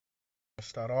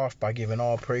Start off by giving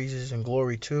all praises and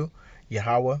glory to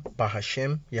Yahweh,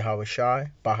 Bahashim, Yahweh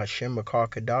Shai, Bahashim, Makar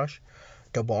Kadash.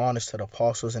 Double honors to the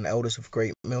apostles and elders of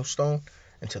Great Millstone,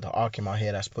 and to the Akim out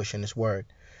here that's pushing this word.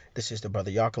 This is the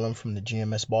brother Yakalem from the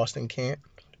GMS Boston camp,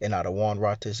 and out of Juan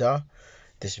Ratazah.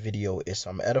 This video is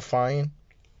some edifying,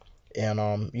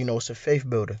 and it's a faith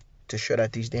builder to show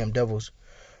that these damn devils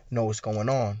know what's going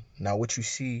on. Now, what you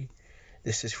see,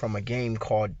 this is from a game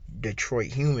called Detroit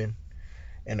Human.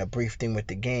 And a brief thing with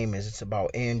the game is it's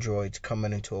about androids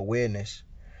coming into awareness,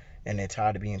 and they're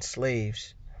tired of being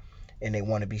slaves and they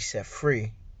want to be set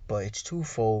free. But it's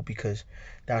twofold, because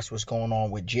that's what's going on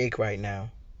with Jake right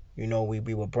now. We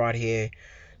were brought here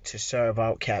to serve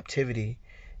out captivity,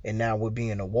 and now we're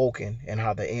being awoken. And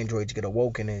how the androids get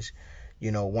awoken is,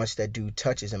 once that dude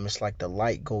touches them, it's like the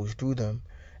light goes through them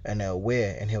and they're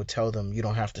aware, and he'll tell them you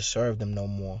don't have to serve them no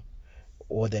more,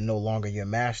 or they're no longer your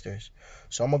masters.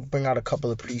 So I'm going to bring out a couple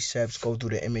of precepts, go through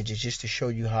the images just to show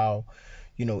you how,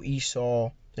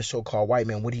 Esau, the so-called white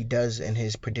man, what he does in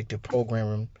his predictive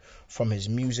programming, from his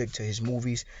music to his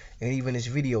movies and even his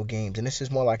video games. And this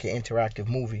is more like an interactive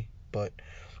movie. But,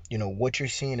 what you're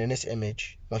seeing in this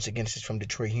image, once again, this is from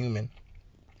Detroit Human.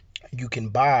 You can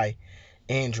buy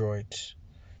androids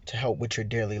to help with your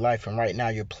daily life. And right now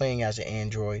you're playing as an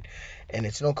android. And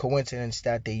it's no coincidence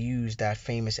that they used that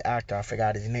famous actor, I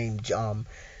forgot his name,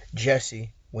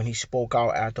 Jesse, when he spoke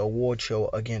out at the award show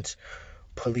against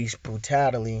police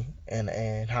brutality,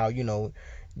 and how,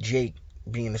 Jake,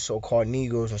 being the so-called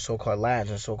Negroes and so-called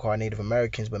Latins and so-called Native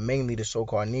Americans, but mainly the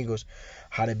so-called Negroes,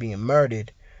 how they're being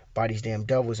murdered by these damn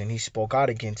devils, and he spoke out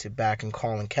against it back in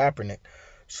Colin Kaepernick.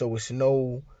 So it's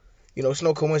no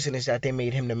coincidence that they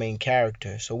made him the main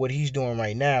character. So what he's doing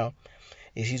right now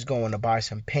is he's going to buy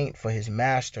some paint for his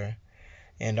master.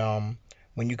 And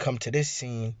when you come to this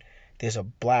scene, there's a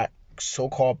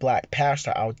so-called black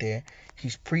pastor out there.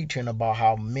 He's preaching about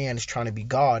how man is trying to be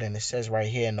God, and it says right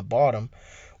here in the bottom,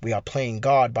 we are playing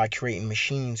God by creating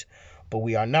machines, but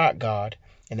we are not God.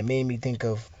 And it made me think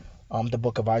of the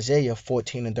book of Isaiah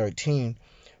 14 and 13,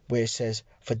 where it says,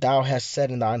 "For thou hast said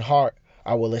in thine heart,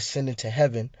 I will ascend into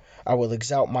heaven. I will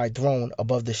exalt my throne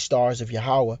above the stars of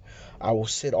Yahweh. I will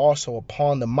sit also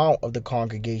upon the mount of the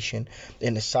congregation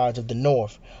in the sides of the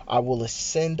north. I will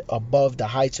ascend above the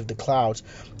heights of the clouds.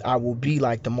 I will be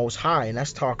like the Most High." And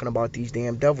that's talking about these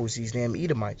damn devils, these damn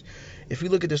Edomites. If you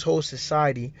look at this whole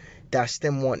society, that's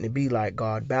them wanting to be like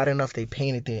God. Bad enough they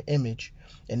painted their image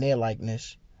and their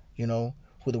likeness,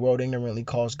 who the world ignorantly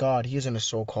calls God. He isn't a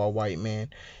so-called white man.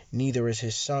 Neither is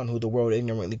his son, who the world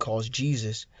ignorantly calls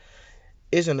Jesus,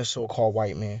 isn't a so-called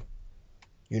white man,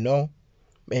 And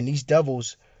these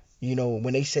devils,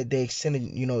 when they said they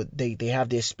extended, they have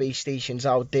their space stations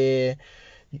out there,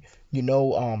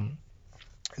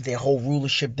 their whole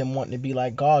rulership, them wanting to be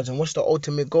like gods. And what's the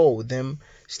ultimate goal? Them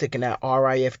sticking that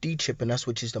RIFD chip in us,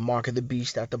 which is the mark of the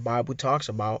beast that the Bible talks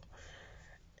about.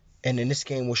 And in this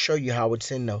game, we'll show you how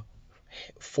it's in the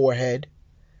forehead,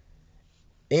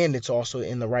 and it's also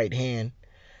in the right hand.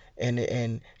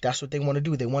 And that's what they want to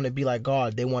do. They want to be like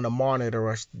God. They want to monitor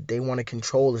us. They want to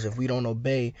control us. If we don't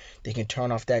obey, they can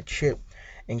turn off that chip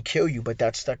and kill you. But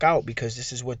that stuck out, because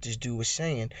this is what this dude was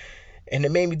saying. And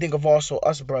it made me think of also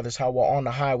us brothers, how we're on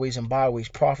the highways and byways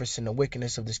prophesying the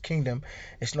wickedness of this kingdom.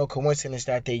 It's no coincidence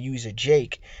that they use a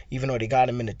Jake, even though they got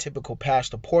him in the typical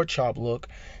pastor pork chop look.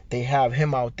 They have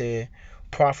him out there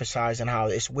prophesizing how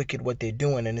it's wicked what they're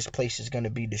doing, and this place is going to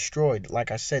be destroyed.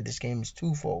 Like I said, this game is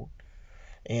twofold.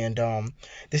 And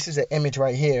this is an image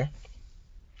right here,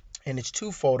 and it's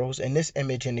two photos. And this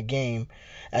image in the game,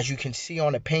 as you can see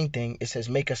on the painting, it says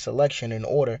make a selection in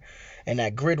order, and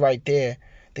that grid right there,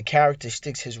 the character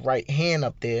sticks his right hand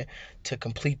up there to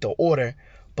complete the order.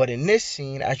 But in this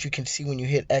scene, as you can see when you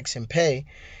hit X and pay,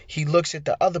 he looks at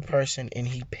the other person and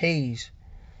he pays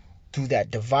through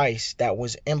that device that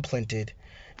was implanted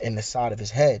in the side of his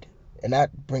head. And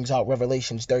that brings out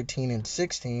Revelations 13 and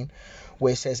 16,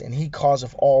 where it says, "And he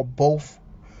causeth all, both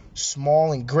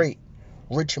small and great,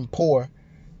 rich and poor,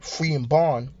 free and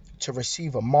bond, to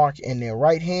receive a mark in their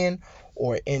right hand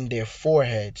or in their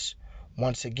foreheads."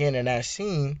 Once again, in that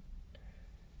scene,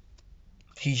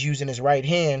 he's using his right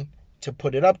hand to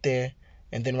put it up there,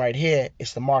 and then right here,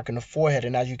 it's the mark in the forehead.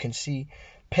 And as you can see,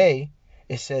 pay,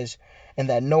 it says, "And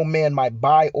that no man might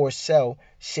buy or sell,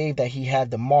 save that he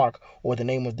had the mark or the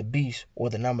name of the beast or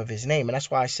the number of his name." And that's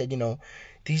why I said,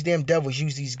 these damn devils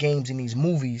use these games and these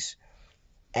movies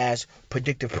as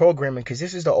predictive programming, because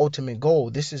this is the ultimate goal.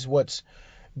 This is what's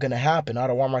going to happen. Out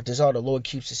of Walmart, the Lord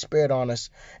keeps his spirit on us,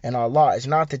 and our law is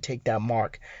not to take that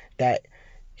mark. That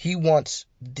he wants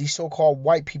these so-called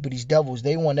white people, these devils,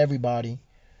 they want everybody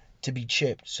to be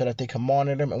chipped so that they can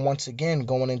monitor them. And once again,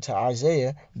 going into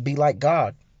Isaiah, be like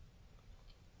God.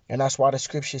 And that's why the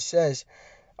scripture says,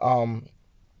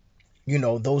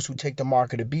 those who take the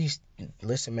mark of the beast,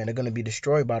 listen, man, they're going to be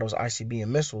destroyed by those ICBM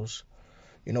missiles,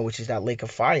 which is that lake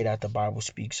of fire that the Bible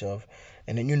speaks of.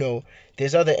 And then,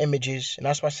 there's other images. And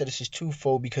that's why I said this is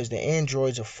twofold, because the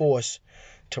androids are forced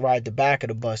to ride the back of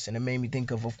the bus. And it made me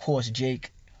think of course,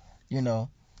 Jake,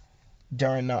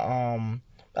 during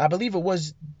I believe it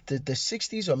was the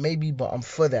 60s, or maybe, but I'm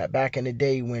for that, back in the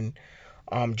day when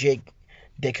Jake,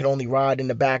 they could only ride in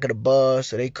the back of the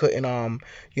bus, or they couldn't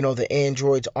the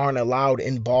androids aren't allowed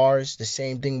in bars. The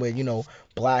same thing where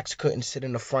blacks couldn't sit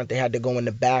in the front, they had to go in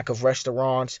the back of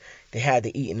restaurants, they had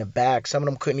to eat in the back. Some of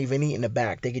them couldn't even eat in the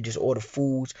back, they could just order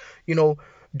foods,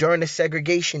 during the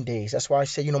segregation days. That's why I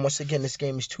say, once again, this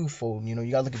game is twofold. You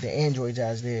gotta look at the androids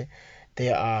as they're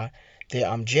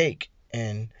Jake.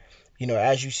 And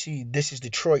as you see, this is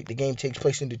Detroit. The game takes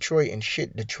place in Detroit, and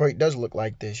shit, Detroit does look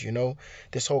like this.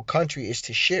 This whole country is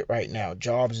to shit right now.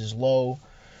 Jobs is low.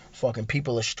 Fucking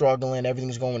people are struggling.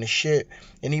 Everything's going to shit.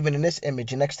 And even in this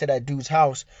image, next to that dude's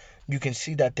house, you can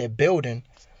see that they're building.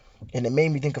 And it made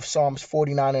me think of Psalms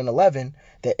 49 and 11.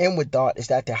 Their inward thought is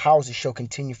that their houses shall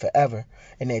continue forever,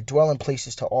 and their dwelling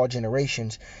places to all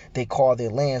generations. They call their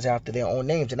lands after their own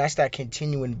names. And that's that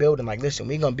continuing building. Like, listen,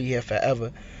 we're going to be here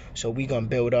forever, so we're going to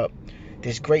build up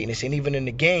this greatness. And even in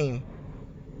the game,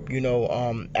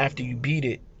 after you beat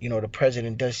it, the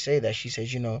president does say that. She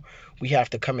says, we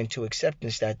have to come into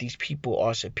acceptance that these people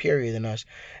are superior than us,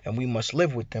 and we must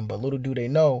live with them. But little do they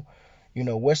know,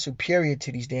 we're superior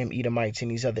to these damn Edomites and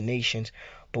these other nations,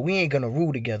 but we ain't going to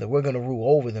rule together. We're going to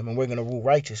rule over them, and we're going to rule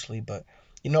righteously. But,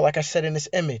 like I said in this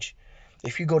image,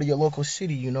 if you go to your local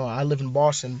city, I live in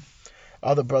Boston,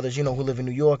 other brothers, who live in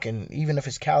New York, and even if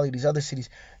it's Cali, these other cities,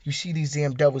 you see these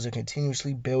damn devils are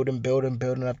continuously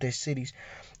building up their cities,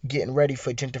 getting ready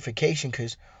for gentrification,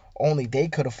 because only they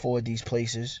could afford these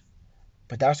places.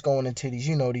 But that's going into these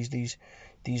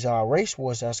race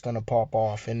wars that's going to pop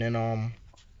off. And then,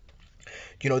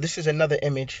 this is another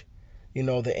image.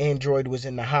 The android was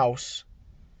in the house,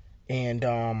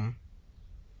 and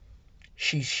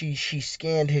she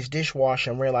scanned his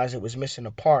dishwasher and realized it was missing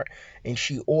a part, and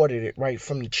she ordered it right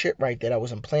from the chip right there that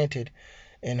was implanted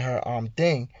in her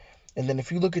thing. And then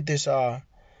if you look at this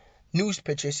news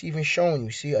picture, it's even showing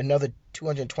you, see, another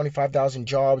 225,000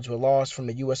 jobs were lost from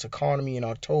the U.S. economy in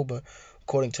October,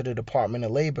 according to the Department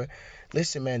of Labor.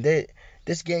 Listen, man,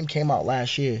 this game came out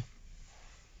last year,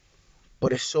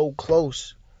 but it's so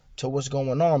close to what's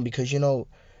going on, because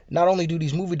not only do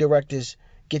these movie directors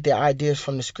get their ideas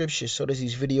from the scriptures, so does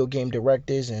these video game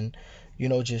directors, and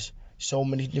just so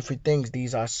many different things.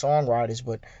 These are songwriters,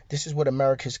 but this is what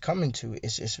America's coming to.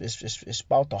 It's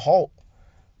about to halt.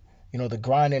 The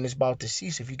grinding is about to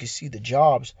cease. If you can see the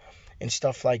jobs and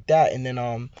stuff like that. And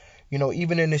then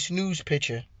even in this news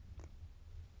picture,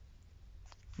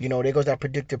 there goes that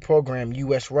predictive program,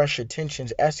 U.S. Russia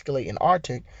tensions escalate in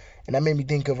Arctic. And that made me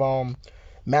think of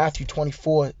Matthew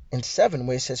 24 and 7,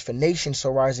 where it says, for nation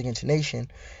shall rise against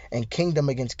nation, and kingdom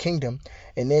against kingdom,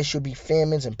 and there shall be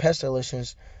famines and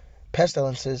pestilences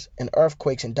and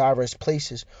earthquakes in diverse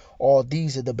places. All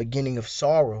these are the beginning of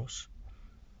sorrows.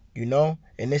 And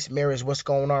this mirrors what's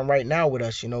going on right now with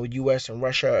us. U.S. and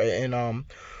Russia and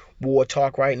war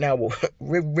talk right now. Well,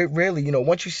 really,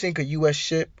 once you sink a U.S.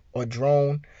 ship or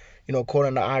drone,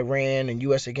 according to Iran and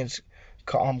U.S. against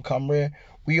Comria,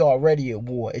 we already at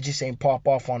war. It just ain't pop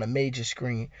off on a major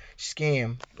scale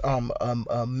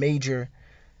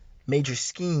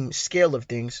of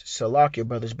things. Salakia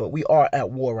brothers, but we are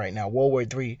at war right now. World War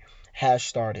III has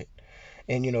started.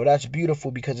 And that's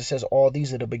beautiful, because it says all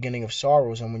these are the beginning of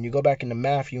sorrows. And when you go back into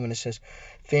Matthew and it says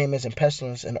famines and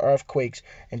pestilence and earthquakes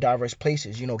in diverse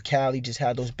places, Cali just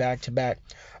had those back-to-back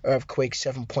earthquakes,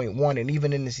 7.1. And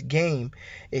even in this game,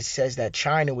 it says that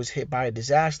China was hit by a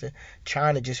disaster.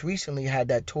 China just recently had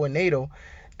that tornado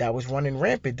that was running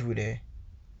rampant through there.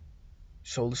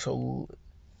 So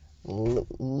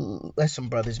listen,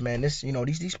 brothers, man, this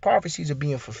these prophecies are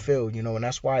being fulfilled, and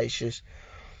that's why it's just,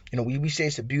 we say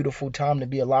it's a beautiful time to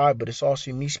be alive, but it's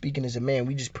also me speaking as a man.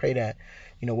 We just pray that,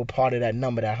 we're part of that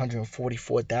number, that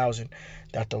 144,000,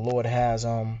 that the Lord has,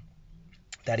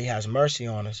 that he has mercy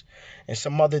on us. And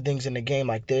some other things in the game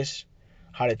like this,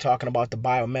 how they're talking about the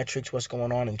biometrics, what's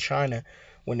going on in China.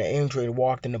 When the android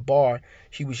walked in the bar,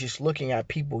 he was just looking at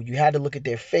people. You had to look at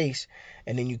their face,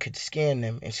 and then you could scan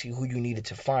them and see who you needed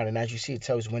to find. And as you see, it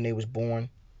tells when they was born,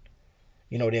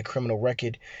 their criminal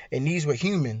record. And these were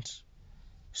humans.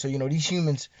 So, these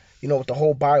humans, with the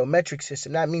whole biometric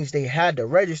system, that means they had to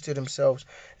register themselves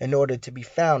in order to be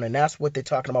found. And that's what they're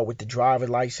talking about with the driver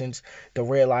license, the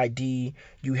real ID,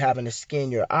 you having to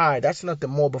scan your eye. That's nothing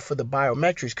more but for the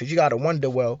biometrics, because you got to wonder,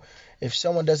 well, if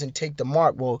someone doesn't take the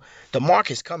mark, well, the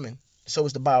mark is coming. So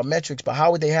is the biometrics. But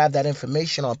how would they have that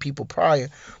information on people prior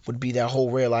would be that whole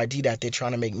real ID that they're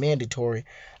trying to make mandatory,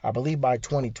 I believe, by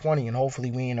 2020. And hopefully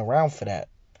we ain't around for that,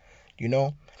 you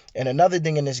know? And another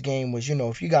thing in this game was,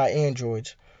 if you got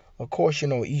androids, of course,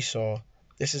 Esau.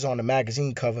 This is on the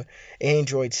magazine cover.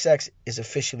 Android sex is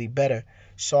officially better.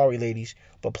 Sorry, ladies,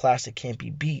 but plastic can't be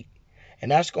beat. And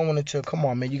that's going into, come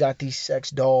on, man, you got these sex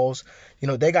dolls.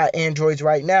 They got androids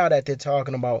right now that they're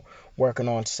talking about working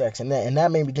on sex. And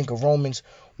that made me think of Romans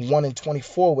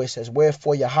 1:24, where it says,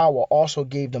 wherefore Yahweh also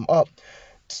gave them up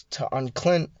to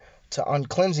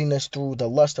uncleanliness through the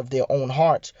lust of their own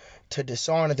hearts, to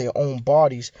dishonor their own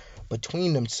bodies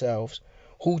between themselves,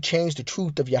 who changed the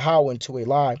truth of Yahweh into a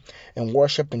lie, and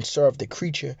worship and serve the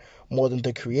creature more than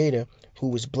the Creator,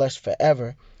 who is blessed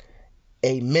forever.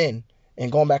 Amen.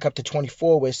 And going back up to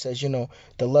 24, where it says, the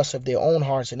lust of their own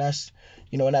hearts, and that's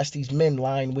these men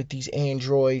lying with these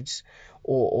androids,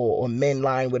 or men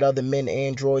lying with other men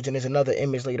androids. And there's another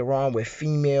image later on with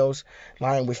females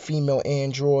lying with female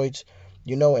androids.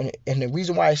 And the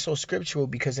reason why it's so scriptural,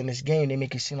 because in this game they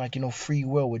make it seem like, free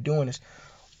will, we're doing this.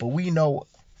 But we know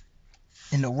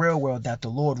in the real world that the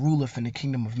Lord ruleth in the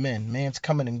kingdom of men. Man's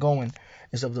coming and going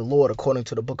is of the Lord, according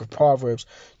to the book of Proverbs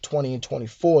 20 and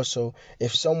 24. So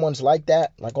if someone's like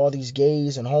that, like all these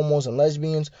gays and homos and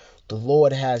lesbians, the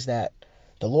Lord has that.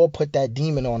 The Lord put that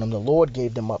demon on them. The Lord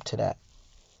gave them up to that.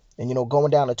 And,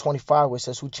 going down to 25, where it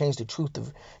says, who changed the truth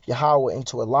of Yahweh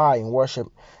into a lie, and worship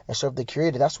and serve the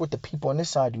Creator. That's what the people on this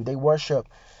side do. They worship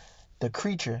the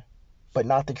creature, but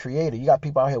not the Creator. You got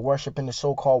people out here worshiping the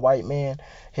so-called white man,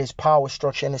 his power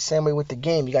structure. And the same way with the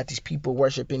game, you got these people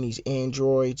worshiping these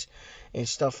androids and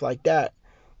stuff like that,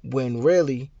 when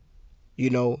really,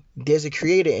 there's a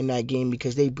Creator in that game,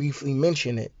 because they briefly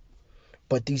mention it.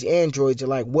 But these androids are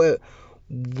like, we're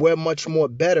much more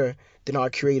better than our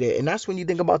Creator. And that's when you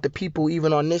think about the people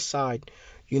even on this side,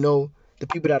 the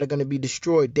people that are going to be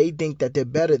destroyed. They think that they're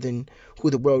better than who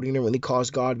the world ignorantly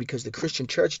calls God, because the Christian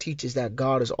church teaches that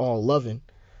God is all loving,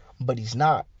 but he's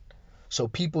not. So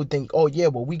people think, oh yeah,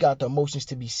 well, we got the emotions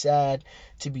to be sad,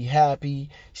 to be happy.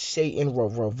 Satan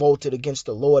revolted against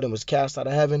the Lord and was cast out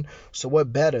of heaven. So we're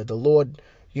better. The Lord,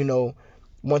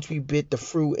 once we bit the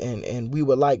fruit and we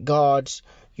were like gods,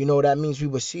 that means we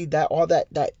would see that all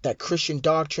that Christian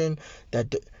doctrine,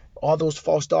 all those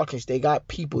false doctrines, they got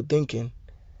people thinking,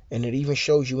 and it even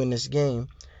shows you in this game,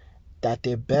 that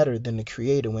they're better than the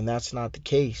Creator, when that's not the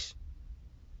case.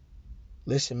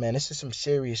 Listen, man, this is some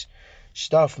serious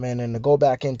stuff, man. And to go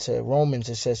back into Romans,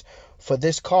 it says, for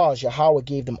this cause Yahweh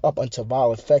gave them up unto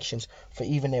vile affections, for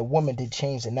even their women did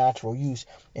change the natural use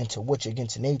into which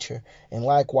against nature, and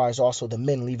likewise also the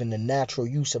men leaving the natural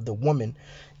use of the woman.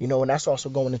 And that's also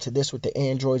going into this with the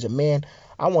androids. And man,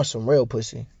 I want some real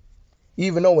pussy.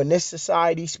 Even though in this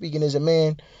society, speaking as a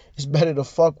man, it's better to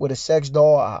fuck with a sex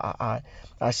doll.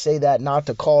 I say that not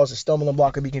to cause a stumbling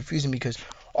block or be confusing, because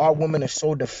our women are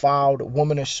so defiled.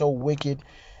 Women are so wicked.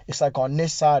 It's like on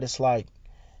this side, it's like,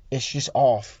 it's just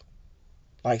off.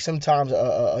 Like sometimes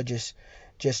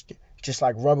just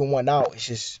like rubbing one out, it's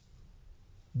just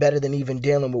better than even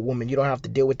dealing with women. You don't have to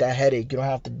deal with that headache. You don't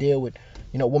have to deal with,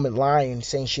 woman lying,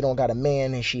 saying she don't got a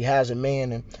man and she has a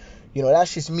man. And,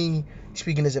 that's just me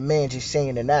speaking as a man, just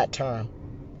saying in that term.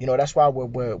 That's why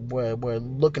we're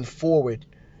looking forward.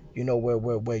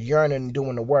 We're yearning and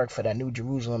doing the work for that new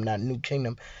Jerusalem, that new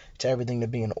kingdom, to everything to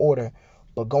be in order.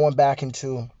 But going back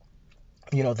into,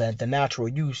 the natural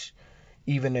use,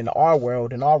 even in our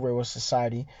world, in our real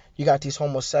society, you got these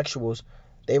homosexuals.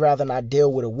 They rather not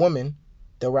deal with a woman.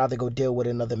 They'll rather go deal with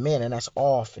another man, and that's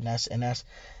off, and that's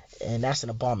an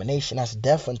abomination. That's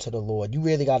death unto the Lord. You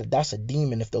really that's a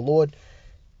demon. If the Lord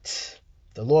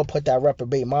put that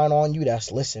reprobate mind on you,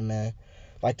 listen, man.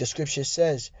 Like the scripture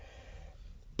says,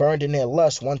 burned in their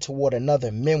lust one toward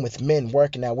another, men with men,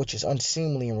 working that which is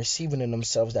unseemly, and receiving in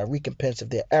themselves that recompense of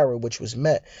their error which was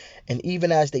met. And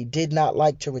even as they did not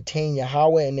like to retain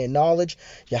Yahweh in their knowledge,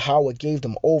 Yahweh gave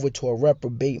them over to a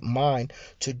reprobate mind,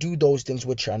 to do those things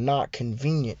which are not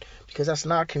convenient. Because that's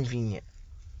not convenient.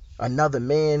 Another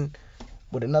man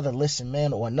with another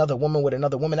man, or another woman with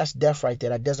another woman, that's death right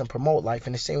there. That doesn't promote life.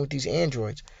 And the same with these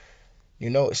androids.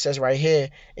 It says right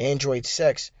here, android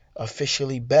sex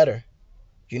officially better.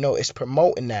 It's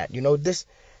promoting that. It's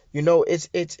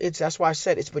that's why I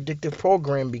said it's predictive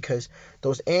program, because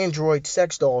those android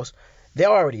sex dolls, They're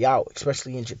already out,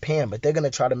 especially in Japan, but they're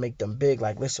gonna try to make them big.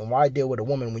 Like, listen, why deal with a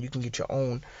woman when you can get your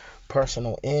own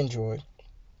personal Android?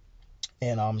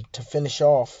 And to finish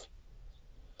off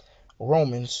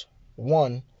Romans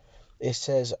 1, it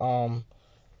says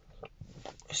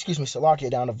Salakia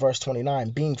down to verse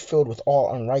 29, being filled with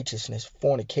all unrighteousness,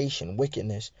 fornication,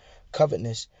 wickedness,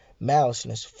 covetousness,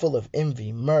 maliceness, full of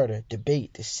envy, murder,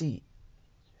 debate, deceit,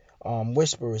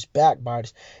 whisperers,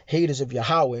 backbiters, haters of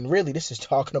Yahweh. And really, this is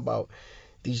talking about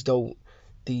these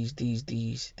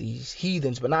these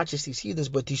heathens, but not just these heathens,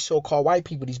 but these so-called white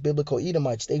people, these biblical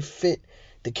Edomites. They fit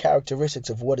the characteristics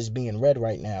of what is being read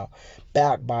right now.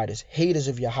 Backbiters, haters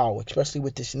of Yahweh, especially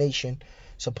with this nation,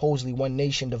 supposedly one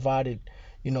nation divided,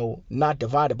 not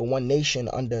divided, but one nation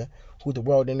under who the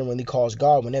world inwardly calls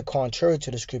God, when they're contrary to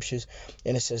the scriptures.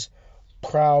 And it says,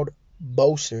 proud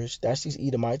boasters, that's these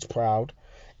Edomites, proud,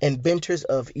 inventors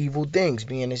of evil things,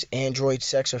 being this android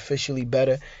sex officially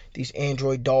better, these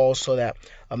android dolls, so that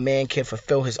a man can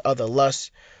fulfill his other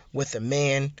lusts with a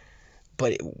man.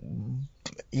 But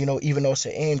even though it's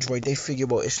an android, they figure,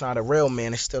 well, it's not a real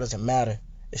man, it still doesn't matter,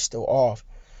 it's still off.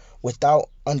 Without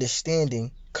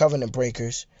understanding, covenant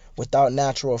breakers, without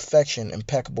natural affection,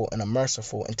 impeccable and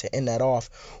unmerciful. And to end that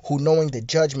off, who knowing the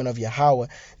judgment of Yahweh,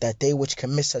 that they which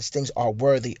commit such things are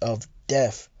worthy of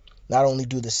death, not only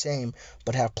do the same,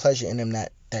 but have pleasure in them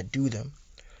that do them.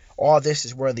 All this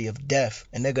is worthy of death,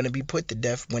 and they're going to be put to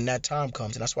death when that time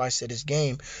comes. And that's why I said this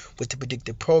game with the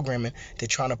predictive programming, they're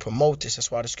trying to promote this.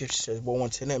 That's why the scripture says, woe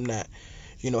unto them that,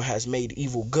 has made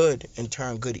evil good and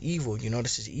turned good evil.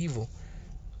 This is evil.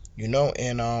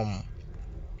 And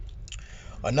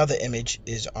another image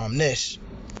is this.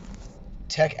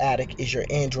 Tech Addict is your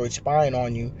Android spying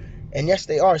on you. And yes,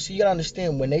 they are. So you gotta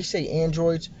understand, when they say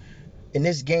androids in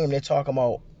this game, they're talking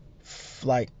about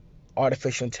like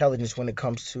artificial intelligence when it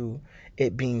comes to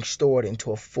it being stored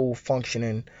into a full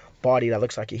functioning body that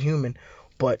looks like a human.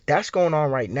 But that's going on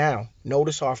right now.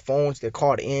 Notice our phones, they're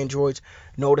called androids.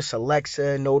 Notice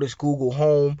Alexa, notice Google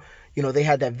Home. They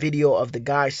had that video of the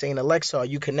guy saying, Alexa, are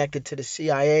you connected to the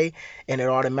CIA? And it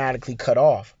automatically cut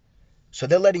off. So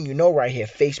they're letting you know right here,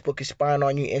 Facebook is spying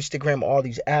on you, Instagram, all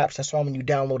these apps. That's why when you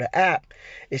download an app,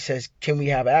 it says, can we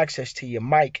have access to your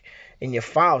mic and your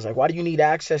files? Like, why do you need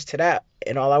access to that?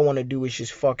 And all I want to do is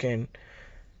just fucking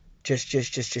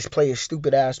just play a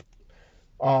stupid ass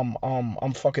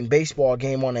fucking baseball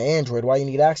game on an Android. Why you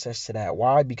need access to that?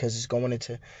 Why? Because it's going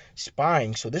into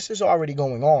spying. So this is already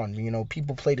going on.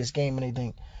 People play this game and they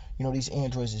think, these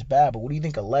Androids is bad. But what do you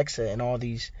think Alexa and all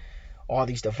these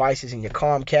devices in your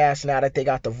Comcast, now that they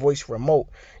got the voice remote,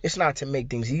 it's not to make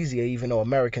things easier, even though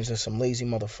Americans are some lazy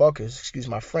motherfuckers, excuse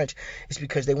my French. It's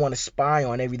because they want to spy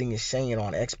on everything you're saying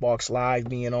on Xbox Live,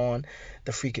 being on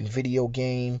the freaking video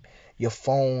game, your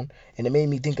phone. And it made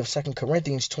me think of 2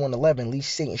 Corinthians 2:11,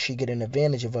 least Satan should get an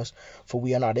advantage of us, for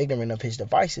we are not ignorant of his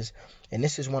devices. And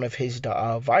this is one of his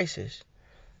vices.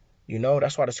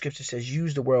 That's why the scripture says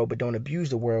use the world but don't abuse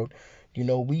the world.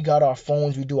 We got our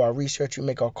phones, we do our research, we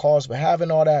make our calls, but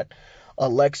having all that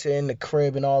Alexa in the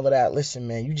crib and all of that, listen,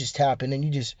 man, you just tap in and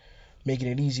you just making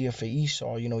it easier for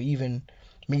Esau. Even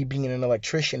me being an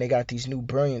electrician, they got these new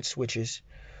brilliant switches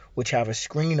which have a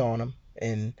screen on them,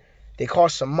 and they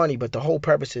cost some money, but the whole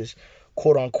purpose is,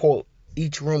 quote unquote,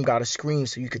 each room got a screen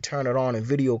so you could turn it on and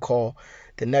video call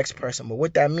the next person. But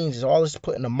what that means is all is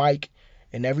putting a mic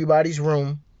in everybody's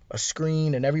room, a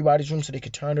screen in everybody's room so they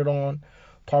could turn it on,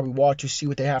 probably watch you, see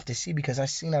what they have to see. Because I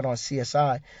seen that on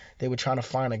CSI. They were trying to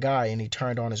find a guy and he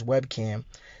turned on his webcam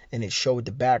and it showed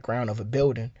the background of a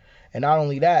building. And not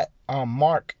only that,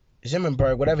 Mark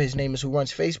Zuckerberg, whatever his name is, who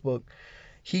runs Facebook,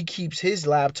 he keeps his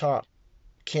laptop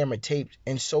camera taped,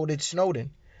 and so did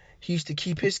Snowden. He used to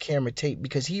keep his camera taped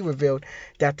because he revealed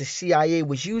that the CIA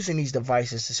was using these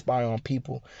devices to spy on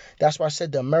people. That's why I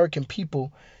said the American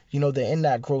people, they're in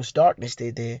that gross darkness.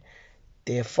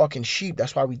 They're fucking sheep.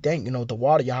 That's why we thank, the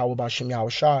water, Yahweh Bashem Yahweh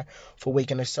Shai, for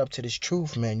waking us up to this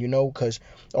truth, man, because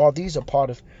all these are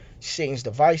part of Satan's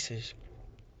devices.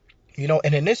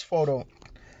 And in this photo,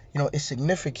 it's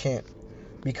significant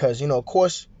because, of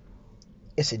course,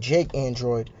 it's a Jake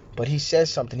android, but he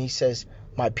says something. He says,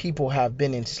 my people have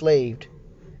been enslaved,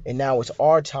 and now it's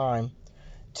our time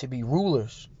to be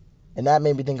rulers. And that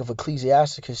made me think of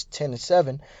Ecclesiasticus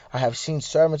 10:7. I have seen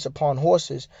servants upon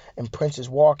horses and princes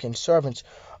walking, servants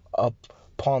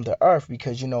upon the earth.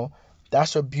 Because,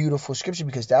 that's a beautiful scripture,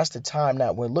 because that's the time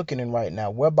that we're looking in right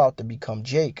now. We're about to become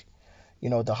Jake, the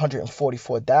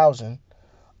 144,000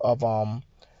 of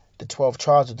the 12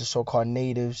 tribes of the so-called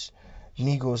natives,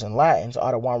 Negroes, and Latins.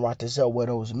 Adawan Ratazel were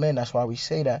those men. That's why we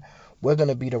say that we're going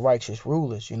to be the righteous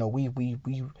rulers.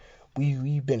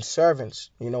 we've been servants,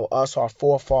 us, our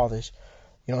forefathers,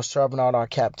 serving out our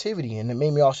captivity. And it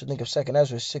made me also think of 2nd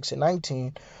Ezra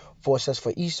 6:19, for it says,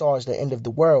 for Esau is the end of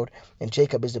the world, and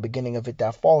Jacob is the beginning of it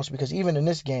that falls. Because even in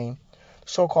this game,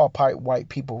 so-called white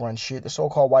people run shit. The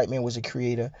so-called white man was the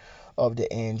creator of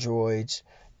the androids.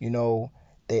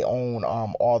 They own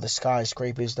all the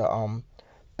skyscrapers, the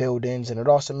buildings. And it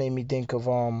also made me think of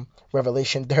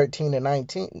Revelation 13 and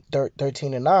 19,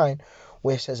 13 and 9,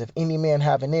 where it says, if any man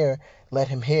have an ear, let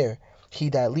him hear. He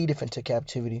that leadeth into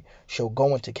captivity shall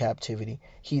go into captivity.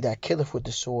 He that killeth with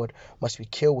the sword must be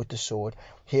killed with the sword.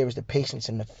 Here is the patience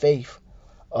and the faith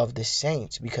of the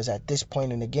saints, because at this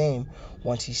point in the game,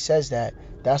 once he says that,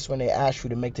 that's when they ask you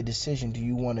to make the decision. Do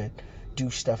you want to do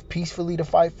stuff peacefully to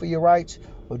fight for your rights,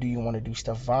 or do you want to do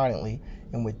stuff violently?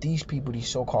 And with these people, these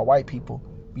so-called white people,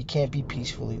 we can't be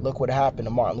peacefully. Look what happened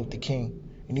to Martin Luther King.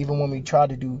 And even when we tried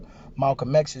to do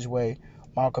Malcolm X's way,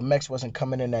 Malcolm X wasn't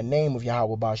coming in that name of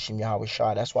Yahweh Bashim Yahweh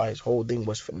Shah. That's why his whole thing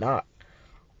was for naught.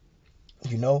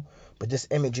 But this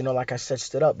image, like I said,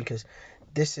 stood up because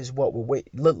this is what we're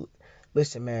waiting. Look,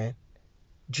 listen, man.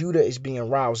 Judah is being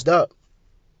roused up.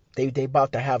 They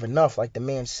about to have enough. Like the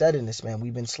man said in this, man,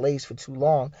 we've been slaves for too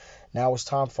long. Now it's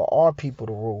time for our people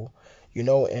to rule.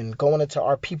 And going into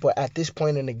our people at this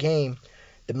point in the game,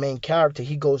 the main character,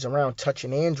 he goes around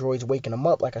touching androids, waking them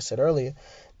up, like I said earlier.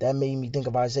 That made me think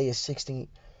of Isaiah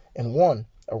 60:1.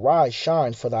 Arise,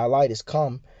 shine, for thy light is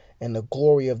come, and the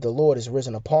glory of the Lord is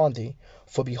risen upon thee.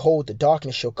 For behold, the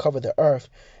darkness shall cover the earth,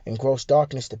 and gross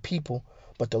darkness the people.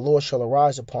 But the Lord shall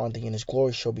arise upon thee, and his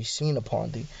glory shall be seen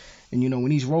upon thee. And when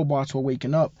these robots were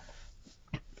waking up,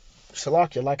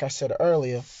 Salakia, like I said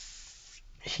earlier,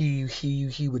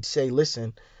 he would say,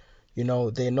 listen,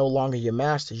 they're no longer your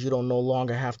masters. You don't no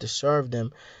longer have to serve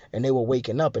them. And they were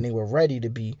waking up and they were ready to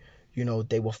be,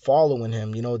 they were following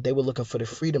him. They were looking for the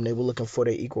freedom. They were looking for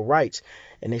their equal rights.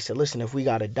 And they said, listen, if we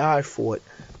got to die for it,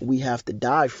 we have to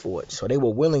die for it. So they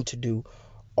were willing to do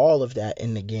all of that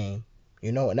in the game,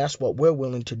 and that's what we're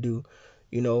willing to do.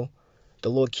 The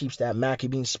Lord keeps that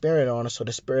Maccabean spirit on us. So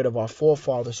the spirit of our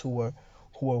forefathers who are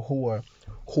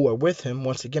with him,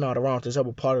 once again, are around this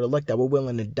other part of the elect, that we're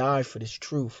willing to die for this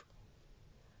truth.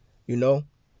 And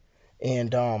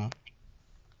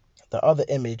the other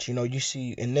image, you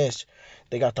see in this,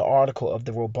 they got the article of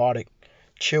the robotic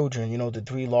children, the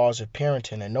 3 laws of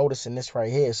parenting. And notice in this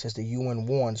right here, it says the UN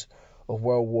warns of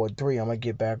World War III. I'm going to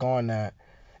get back on that.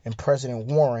 And President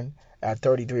Warren at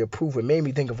 33 approved. It made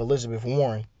me think of Elizabeth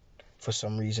Warren for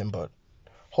some reason, but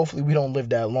hopefully we don't live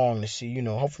that long to see,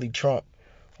 hopefully Trump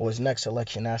or his next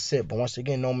election, that's it. But once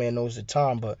again, no man knows the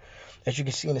time. But as you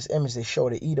can see in this image, they show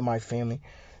the Edomite family,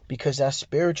 because that's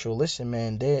spiritual. Listen,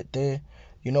 man, they're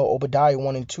Obadiah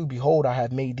 1 and 2, behold, I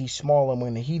have made thee small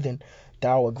among the heathen,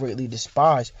 thou art greatly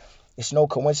despised. It's no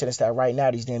coincidence that right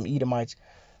now these damn Edomites,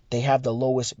 they have the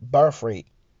lowest birth rate.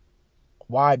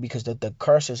 Why? Because the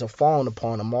curses are falling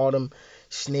upon them. All them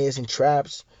snares and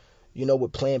traps,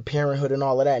 with Planned Parenthood and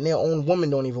all of that. And their own women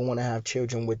don't even want to have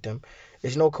children with them.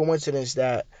 It's no coincidence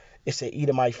that it's an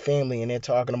Edomite family and they're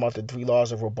talking about the 3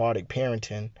 laws of robotic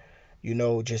parenting.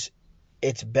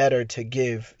 It's better to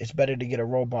get a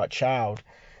robot child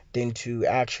than to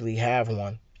actually have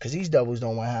one. Because these devils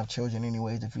don't want to have children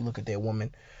anyways. If you look at their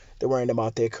women, they're worrying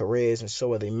about their careers, and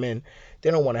so are they men.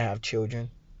 They don't want to have children,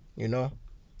 And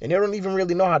they don't even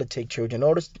really know how to take care of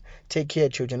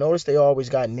children. Notice they always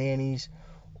got nannies,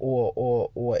 or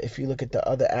if you look at the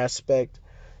other aspect,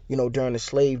 during the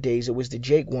slave days, it was the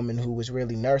Jake woman who was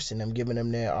really nursing them, giving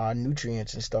them their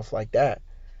nutrients and stuff like that.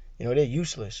 They're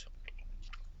useless.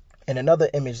 And another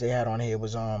image they had on here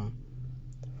was the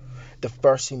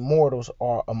first immortals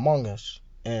are among us.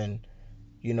 And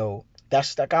that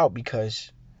stuck out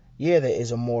because there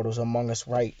is immortals among us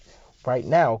right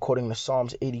now, according to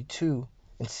Psalms 82:6.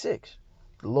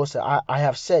 The Lord said, I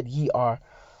have said ye are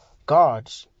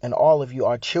gods, and all of you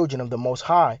are children of the Most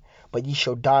High, but ye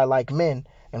shall die like men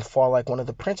and fall like one of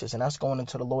the princes. And that's going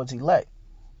into the Lord's elect.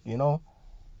 They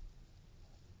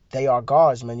are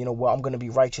gods, man. Well, I'm going to be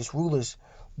righteous rulers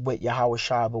with Yahweh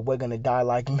Shai, but we're going to die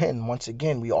like men. Once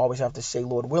again, we always have to say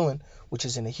Lord willing, which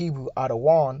is in the Hebrew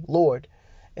Adawan, Lord,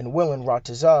 and willing,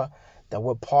 Ratazah, that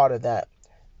we're part of that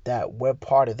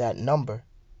number.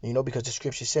 Because the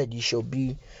scripture said, ye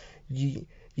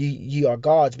are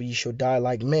gods, but ye shall die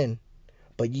like men.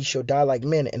 But ye shall die like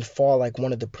men and fall like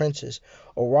one of the princes.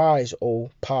 Arise, O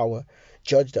power,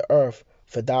 judge the earth,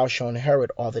 for thou shalt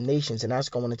inherit all the nations. And that's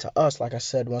going into us, like I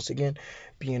said, once again,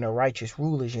 being a righteous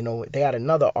rulers. They had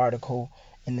another article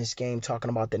in this game talking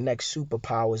about the next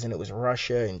superpowers, and it was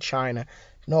Russia and China.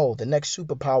 No, the next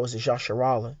superpowers is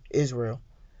Yasharallah, Israel.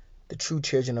 the true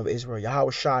children of Israel,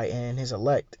 Yahweh Shai and his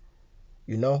elect.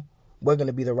 You know, we're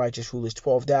gonna be the righteous rulers,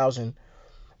 12,000.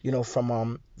 You know,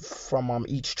 from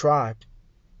each tribe.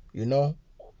 You know,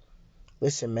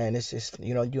 listen, man, this is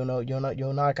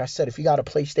like I said, if you got a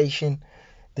PlayStation,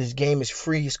 this game is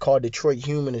free. It's called Detroit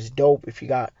Human. It's dope. If you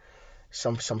got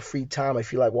some free time,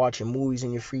 if you like watching movies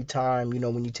in your free time, you know,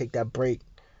 when you take that break,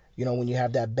 you know, when you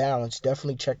have that balance,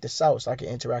 definitely check this out. It's like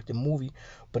an interactive movie,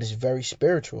 but it's very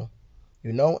spiritual,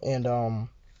 you know. And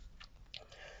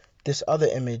this other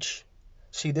image,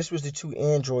 see, this was the two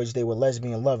androids. They were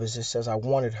lesbian lovers. It says, I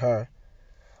wanted her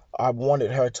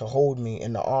to hold me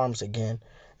in the arms again,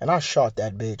 and I shot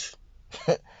that bitch.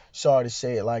 Sorry to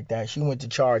say it like that. She went to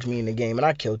charge me in the game, and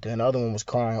I killed her, and the other one was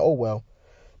crying. Oh well.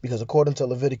 Because according to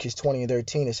Leviticus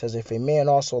 20:13, it says, if a man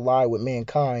also lie with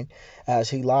mankind, as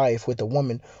he lieth with a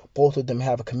woman, both of them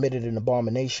have committed an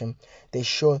abomination. They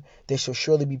shall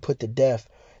surely be put to death.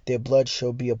 Their blood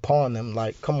shall be upon them.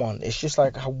 Like, come on. It's just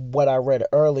like what I read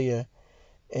earlier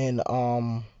in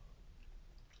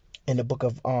in the book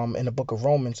of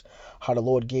Romans, how the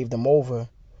Lord gave them over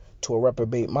to a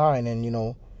reprobate mind, and you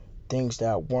know, things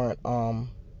that weren't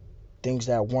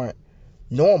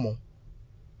normal.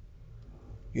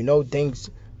 You know, things,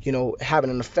 you know, having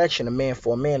an affection, a man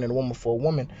for a man and a woman for a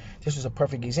woman. This was a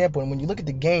perfect example. And when you look at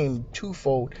the game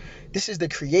twofold, this is the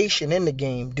creation in the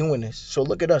game doing this. So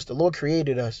look at us. The Lord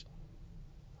created us.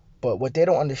 But what they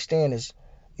don't understand is,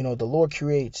 you know, the Lord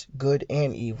creates good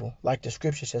and evil. Like the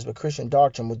scripture says, but Christian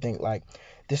doctrine would think like,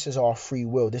 this is all free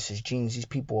will. This is genes. These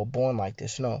people are born like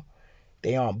this. No,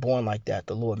 they aren't born like that.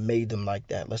 The Lord made them like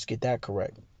that. Let's get that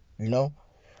correct. You know?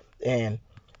 And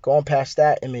going past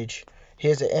that image,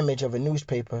 here's an image of a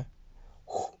newspaper.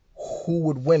 Who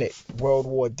would win it? World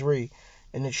War III.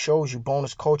 And it shows you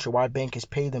bonus culture, why bankers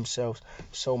pay themselves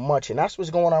so much. And that's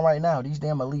what's going on right now. These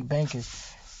damn elite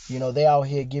bankers, you know, they out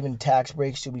here giving tax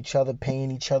breaks to each other, paying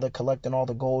each other, collecting all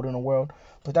the gold in the world.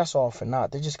 But that's all for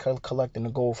naught. They're just collecting the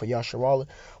gold for Yasharallah.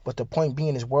 But the point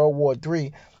being is World War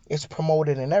III, it's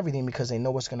promoted and everything because they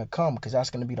know what's going to come. Because that's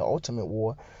going to be the ultimate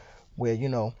war where, you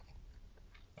know,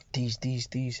 these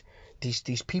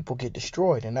people get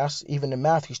destroyed. And that's even in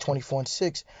Matthew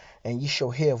 24:6. And ye shall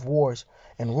hear of wars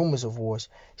and rumors of wars.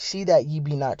 See that ye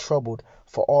be not troubled,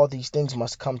 for all these things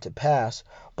must come to pass,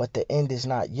 but the end is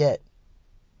not yet.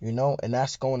 You know, and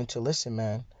that's going into, listen,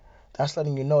 man, that's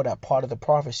letting you know that part of the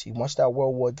prophecy. Once that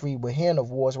World War III, we're hearing of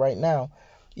wars right now,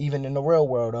 even in the real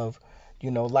world of,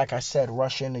 you know, like I said,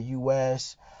 Russia and the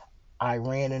U.S.,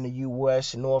 Iran and the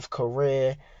U.S., North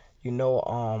Korea, you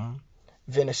know,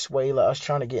 Venezuela, us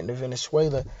trying to get into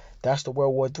Venezuela. That's the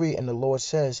World War III. And the Lord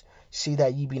says, see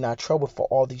that ye be not troubled, for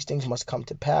all these things must come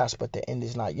to pass, but the end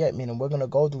is not yet. Meaning we're going to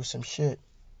go through some shit.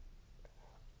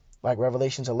 Like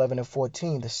Revelations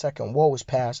 11:14, the second woe was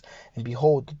past, and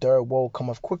behold, the third woe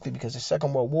cometh quickly, because the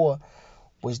Second World War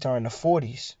was during the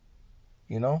 40s,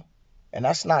 you know? And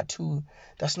that's not too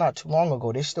long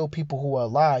ago. There's still people who are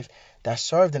alive that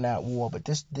served in that war, but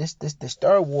this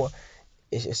third war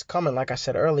is coming. Like I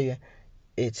said earlier,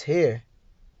 it's here,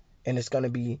 and it's gonna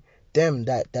be them,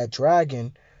 that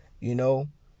dragon, you know,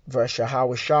 versus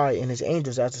Yahweh Shai and his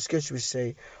angels, as the scriptures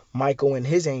say, Michael and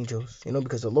his angels, you know,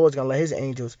 because the Lord's gonna let his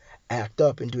angels act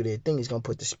up and do their thing. He's gonna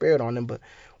put the spirit on them. But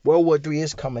World War III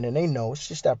is coming, and they know. It's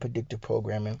just that predictive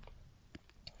programming.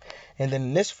 And then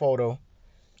in this photo,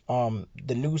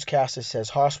 the newscaster says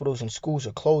hospitals and schools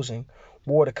are closing,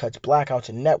 water cuts, blackouts,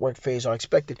 and network failures are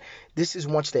expected. This is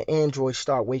once the androids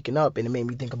start waking up, and it made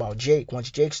me think about Jake.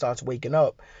 Once Jake starts waking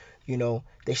up, you know,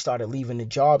 they started leaving the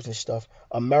jobs and stuff.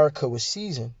 America was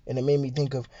seasoned, and it made me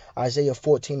think of Isaiah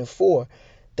 14:4,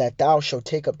 that thou shalt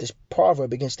take up this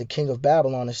proverb against the king of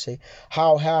Babylon and say,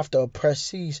 how hath the oppressed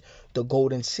seized the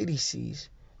golden city seized?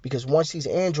 Because once these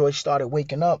androids started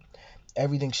waking up,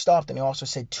 everything stopped. And they also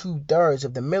said 2/3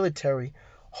 of the military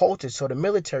halted, so the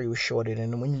military was shorted.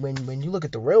 And when you look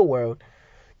at the real world,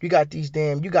 you got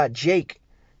Jake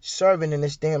serving in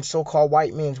this damn so-called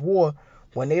white man's war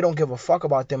when they don't give a fuck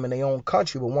about them in their own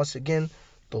country. But once again,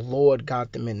 the Lord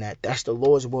got them in that. That's the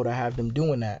Lord's will to have them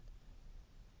doing that.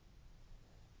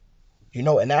 You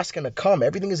know, and that's going to come.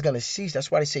 Everything is going to cease. That's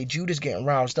why they say Judah's getting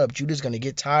roused up. Judah's going to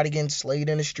get tired of getting slayed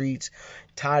in the streets,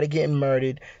 tired of getting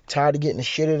murdered, tired of getting the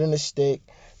shitted in the stick,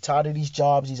 tired of these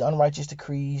jobs, these unrighteous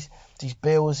decrees, these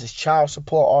bills, this child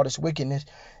support, all this wickedness.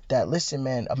 That, listen,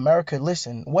 man, America,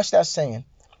 listen, what's that saying?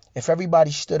 If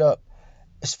everybody stood up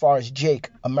as far as Jake,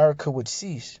 America would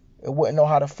cease. It wouldn't know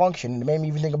how to function. And it made me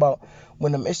even think about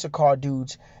when them Issachar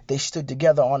dudes, they stood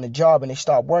together on the job and they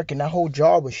stopped working. That whole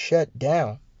job was shut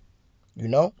down. You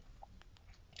know?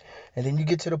 And then you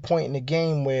get to the point in the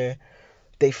game where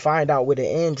they find out where the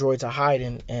androids are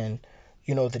hiding, and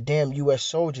the damn U.S.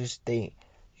 soldiers,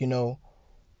 you know,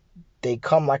 they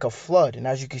come like a flood, and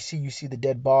as you can see, you see the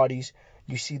dead bodies,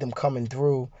 you see them coming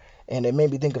through, and it made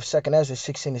me think of 2nd Ezra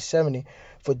 16-70,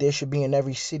 for there should be in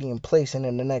every city and place, and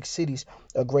in the next cities,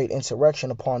 a great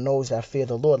insurrection upon those that fear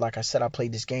the Lord. Like I said, I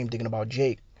played this game thinking about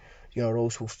Jake,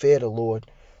 those who fear the Lord,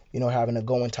 having to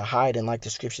go into hiding, like the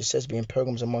scripture says, being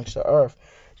pilgrims amongst the earth.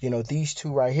 These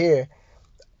two right here,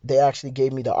 they actually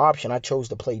gave me the option. I chose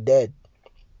to play dead.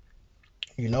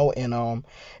 And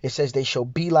it says they shall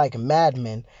be like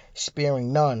madmen,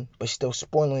 sparing none, but still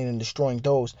spoiling and destroying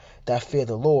those that fear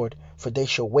the Lord. For they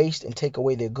shall waste and take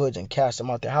away their goods and cast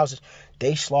them out their houses.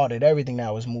 They slaughtered everything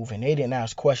that was moving. They didn't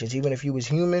ask questions. Even if you was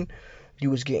human, you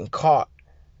was getting caught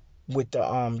with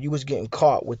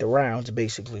the rounds,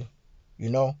 basically.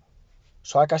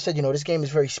 So like I said, this game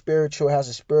is very spiritual. It has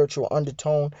a spiritual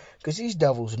undertone, because these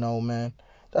devils know, man.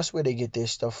 That's where they get their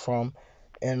stuff from.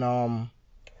 And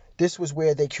this was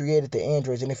where they created the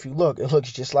androids. And if you look, it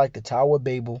looks just like the Tower of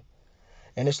Babel.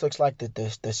 And this looks like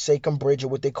the Sachem Bridge, or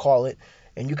what they call it.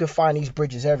 And you can find these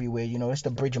bridges everywhere. It's the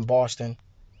bridge in Boston.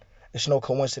 It's no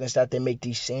coincidence that they make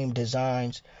these same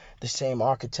designs, the same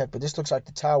architect. But this looks like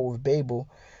the Tower of Babel,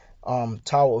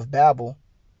 Tower of Babel.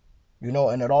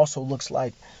 And it also looks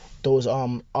like those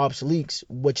obsoletes,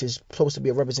 which is supposed to be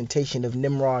a representation of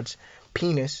Nimrod's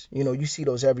penis. You see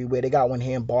those everywhere. They got one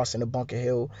here in Boston at Bunker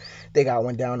Hill. They got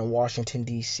one down in Washington,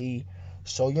 D.C.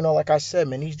 So, like I said,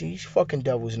 man, these fucking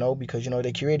devils know, because,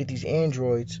 they created these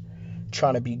androids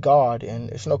trying to be God, and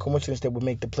it's no coincidence they would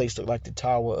make the place look like the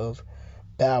Tower of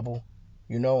Babel,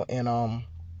 and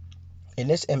in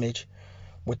this image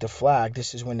with the flag,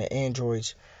 this is when the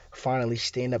androids finally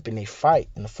stand up and they fight.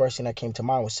 And the first thing that came to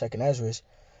mind was 2nd Ezra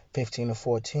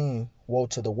 15-14. Woe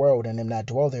to the world and them that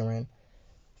dwell therein,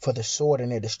 for the sword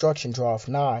and their destruction draweth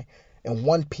nigh, and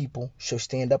one people shall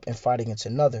stand up and fight against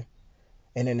another.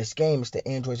 And in this game, it's the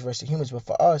androids versus humans. But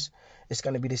for us, it's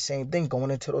going to be the same thing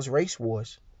going into those race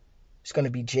wars. It's going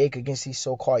to be Jake against these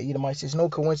so-called Edomites. There's no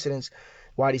coincidence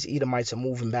why these Edomites are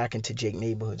moving back into Jake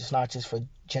neighborhoods. It's not just for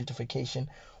gentrification.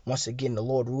 Once again, the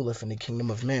Lord ruleth in the kingdom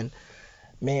of men.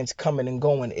 Man's coming and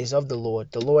going is of the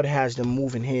Lord. The Lord has them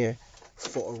moving here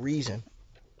for a reason,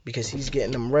 because he's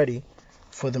getting them ready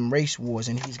for them race wars,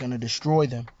 and he's going to destroy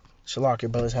them. Shalak, your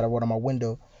brothers had a word on my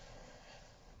window.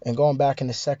 And going back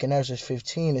into 2nd Ezra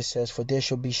 15, it says, for there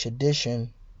shall be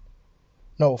sedition.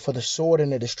 No, for the sword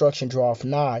and the destruction draweth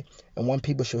nigh, and one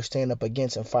people shall stand up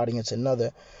against and fight against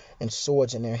another, and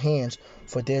swords in their hands.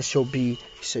 For there shall be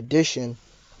sedition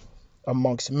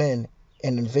amongst men,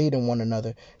 and invading one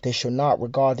another. They shall not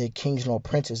regard their kings nor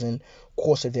princes in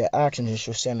course of their actions, and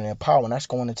shall stand in their power. And that's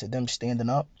going into them standing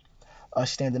up. Us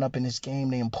standing up in this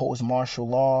game. They impose martial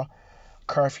law,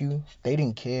 curfew. They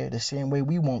didn't care. The same way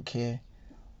we won't care.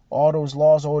 All those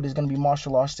laws, there's going to be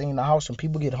martial law, stay in the house. When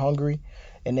people get hungry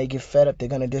and they get fed up, they're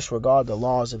going to disregard the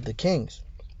laws of the kings.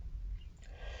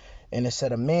 And it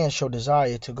said a man shall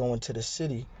desire to go into the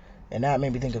city. And that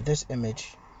made me think of this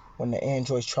image when the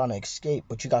android's trying to escape,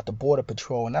 but you got the border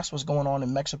patrol. And that's what's going on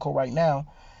in Mexico right now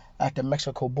at the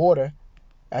Mexico border.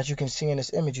 As you can see in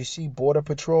this image, you see border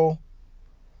patrol,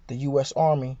 the U.S.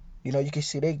 Army. You can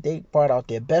see they brought out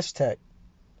their best tech.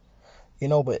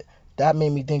 But that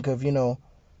made me think of,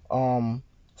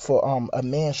 for a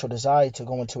man shall desire to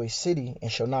go into a city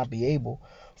and shall not be able,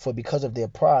 for because of their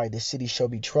pride the city shall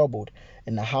be troubled,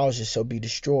 and the houses shall be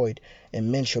destroyed,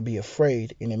 and men shall be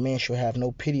afraid, and a man shall have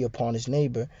no pity upon his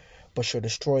neighbor, but shall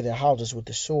destroy their houses with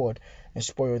the sword, and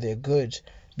spoil their goods,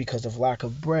 because of lack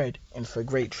of bread, and for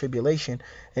great tribulation.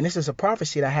 And this is a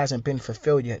prophecy that hasn't been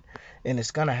fulfilled yet, and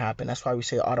it's gonna happen. That's why we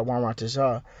say Adawan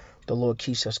Ratazah, the Lord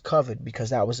keeps us covered,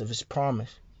 because that was of his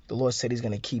promise. The Lord said he's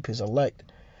gonna keep his elect.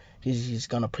 He's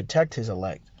going to protect his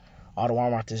elect.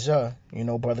 Adawan Ratazah,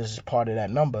 brothers, is part of that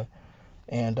number.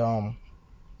 And, the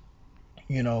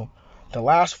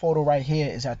last photo right here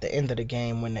is at the end of the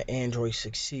game when the androids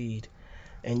succeed.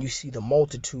 And you see the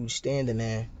multitude standing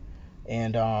there.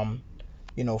 And,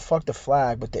 fuck the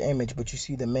flag, but the image. But you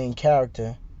see the main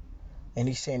character. And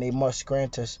he's saying they must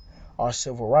grant us our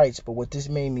civil rights. But what this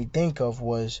made me think of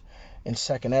was in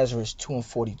 2nd Ezra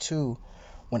 2:42.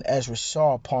 When Ezra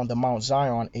saw upon the Mount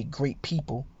Zion a great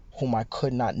people whom I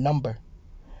could not number,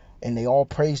 and they all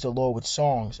praised the Lord with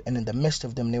songs, and in the midst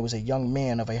of them there was a young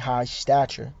man of a high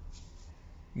stature,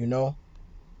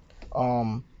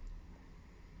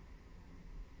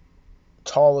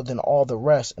 taller than all the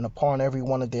rest, and upon every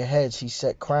one of their heads he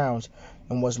set crowns,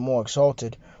 and was more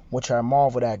exalted, which I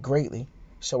marveled at greatly.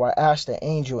 So I asked the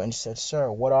angel and said,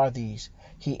 Sir, what are these?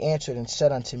 He answered and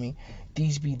said unto me,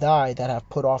 These be thy that have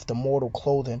put off the mortal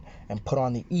clothing and put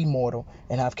on the immortal,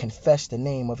 and have confessed the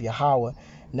name of Yahweh.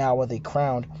 Now are they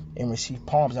crowned and receive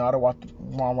palms. And I don't want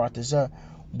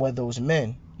were those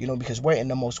men, because we're in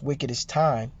the most wickedest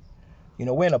time.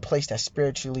 We're in a place that's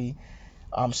spiritually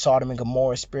Sodom and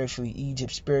Gomorrah, spiritually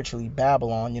Egypt, spiritually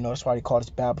Babylon. That's why they call this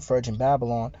Virgin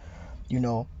Babylon. In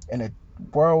a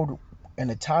world, in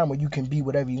a time where you can be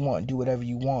whatever you want, do whatever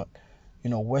you want.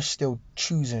 We're still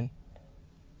choosing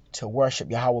to worship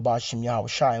Yahweh Bashim Yahweh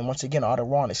Shai. And once again,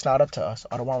 Adawan, it's not up to us.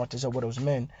 Adawan is up with those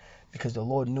men, because the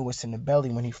Lord knew us in the belly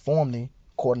when he formed thee,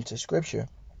 according to scripture.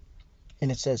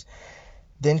 And it says,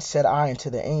 then said I unto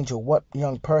the angel, what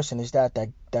young person is that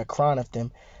crowneth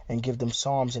them, and give them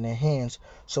psalms in their hands?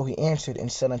 So he answered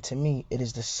and said unto me, it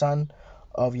is the son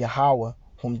of Yahweh,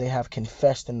 whom they have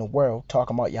confessed in the world.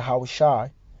 Talking about Yahweh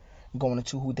Shai, going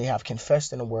into who they have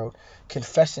confessed in the world,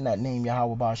 confessing that name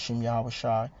Yahweh Bashim Yahweh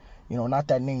Shai, not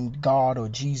that name God or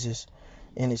Jesus.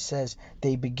 And it says,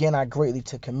 they began I greatly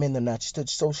to commend them that stood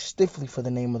so stiffly for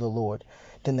the name of the Lord.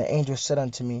 Then the angel said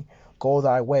unto me, go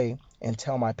thy way, and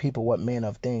tell my people what manner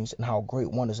of things and how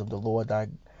great wonders of the Lord thy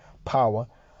power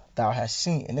thou hast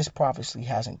seen. And this prophecy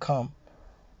hasn't come.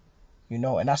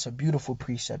 And that's a beautiful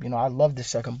precept. I love the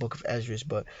second book of Ezra,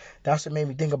 but that's what made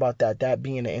me think about that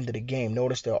being the end of the game.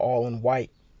 Notice they're all in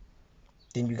white.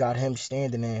 Then you got him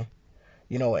standing there,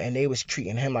 and they was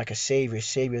treating him like a savior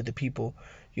of the people.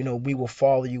 We will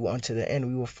follow you unto the end.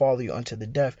 We will follow you unto the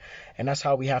death. And that's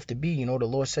how we have to be. The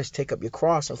Lord says, take up your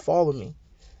cross and follow me.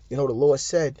 The Lord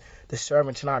said, the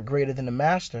servant's not greater than the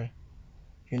master.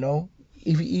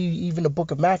 Even the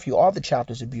book of Matthew, all the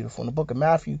chapters are beautiful. And the book of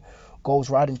Matthew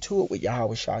goes right into it with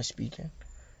Yahweh Shai speaking.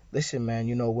 Listen, man,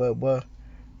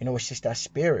 it's just that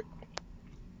spirit.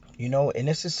 And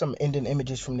this is some ending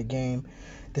images from the game.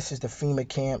 This is the FEMA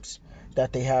camps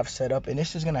that they have set up, and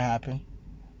this is gonna happen.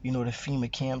 The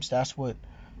FEMA camps, that's what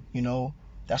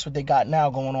they got now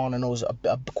going on in those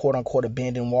quote unquote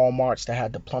abandoned Walmarts that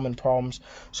had the plumbing problems.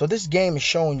 So this game is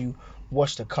showing you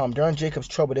what's to come. During Jacob's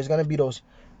trouble, there's gonna be those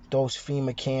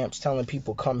FEMA camps telling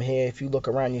people come here. If you look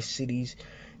around your cities,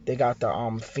 they got the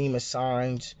FEMA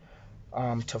signs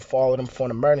to follow them for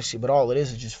an emergency, but all it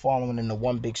is just following in the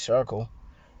one big circle.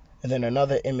 And then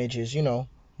another image is,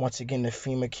 once again, the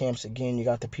FEMA camps again. You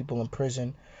got the people in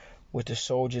prison with the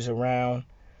soldiers around.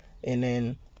 And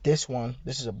then this one,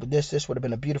 this would have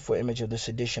been a beautiful image of the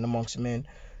sedition amongst men.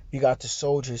 You got the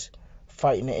soldiers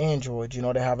fighting the androids.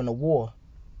 They're having a war.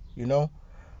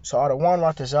 So Adawan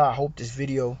Ratazah, I hope this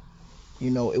video,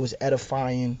 it was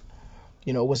edifying.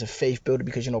 It was a faith builder,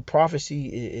 because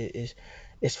prophecy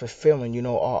is fulfilling.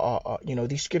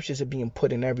 These scriptures are being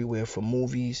put in everywhere, from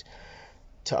movies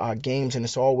to our games, and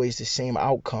it's always the same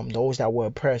outcome. Those that were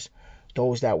oppressed,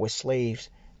 those that were slaves,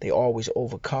 they always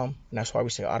overcome. And that's why we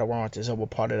say Adawan is a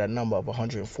part of that number of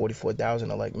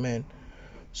 144,000 elect men.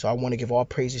 So I want to give all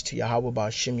praises to Yahweh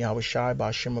Ba'ashim Yahweh Shai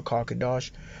Ba'ashim Makar Kadash,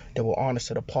 that will honor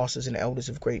to the apostles and elders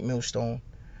of Great Millstone,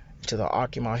 to the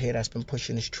Akim out here that's been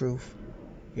pushing this truth.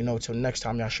 Till next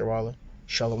time, Yasharala.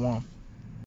 Shalom.